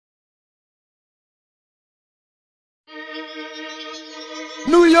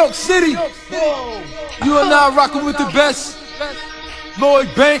New York City. You are now rocking with the best. Lloyd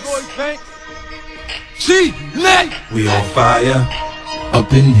Banks. G-Neck. We on fire.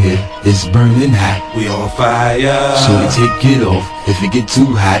 Up in here, it's burning hot. We on fire. So we take it off if it get too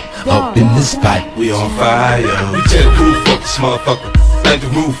hot. Up in this spot, we on fire. We tear the roof off this motherfucker, like the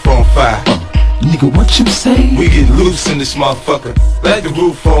roof on fire. Nigga, what you say? We get loose in this motherfucker, like the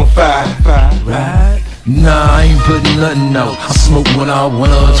roof on fire. Right? Nah, I ain't putting nothing out. I smoke when I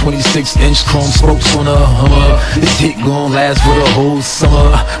wanna. 26-inch chrome spokes on a Hummer. This hit gon' last for the whole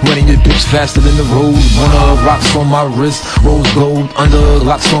summer. Running your bitch faster than the road runner. Rocks on my wrist, rose gold under.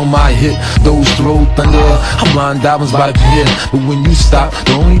 Locks on my hip, those throw thunder. I'm blind diamonds by peer, but when you stop,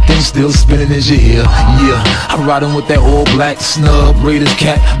 the only thing still spinning is your ear. Yeah, I'm riding with that all black snub. Raiders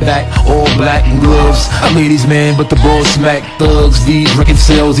cat back, all black gloves. I ladies man, but the ball smack thugs. These record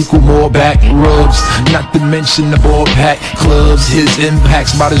sales equal more back rubs. Not to mention the ball pack clubs. His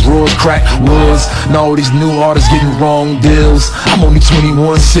impacts about as raw as crack was. Now all these new artists getting wrong deals. I'm only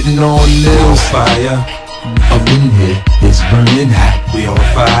 21 sitting on nils. Fire. Up in here, it's burning hot. We on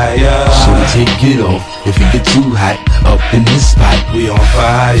fire. So we take it off if it get too hot. Up in this spot, we on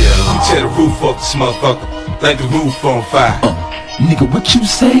fire. We tear the roof off this motherfucker, like the roof on fire. Nigga, what you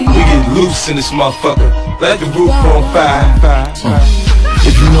say? We get loose in this motherfucker, like the roof on fire.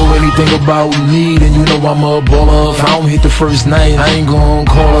 If you know anything about me, then you know I'm a baller. If I don't hit the first night, I ain't gon'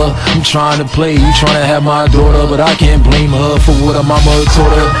 call her. I'm trying to play, you trying to have my daughter, but I can't blame her for what her mama taught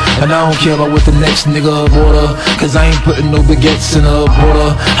her. And I don't care about what the next nigga order, cause I ain't putting no baguettes in a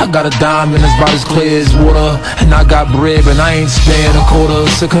border. I got a diamond that's about as clear as water, and I got bread, but I ain't sparing a quarter.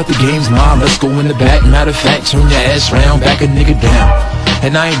 So cut the games, mom, let's go in the back. Matter of fact, turn your ass round, back a nigga down.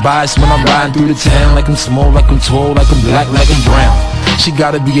 And I ain't biased when I'm riding through the town. Like I'm small, like I'm tall, like I'm black, like I'm brown. She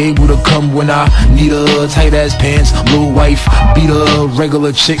gotta be able to come when I need her. Tight ass pants, little wife, beat her.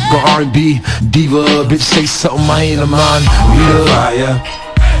 Regular chick, or R&B diva. Bitch say something I ain't a mind. We on fire.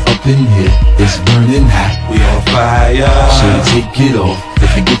 Up in here, it's burning hot. We on fire. So we take it off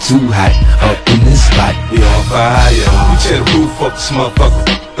if it get too hot. Up in this spot, we on fire. We tear the roof off this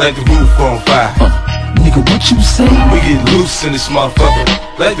motherfucker, like the roof on fire. Nigga, what you say? We get loose in this motherfucker,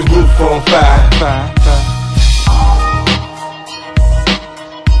 like the roof on fire.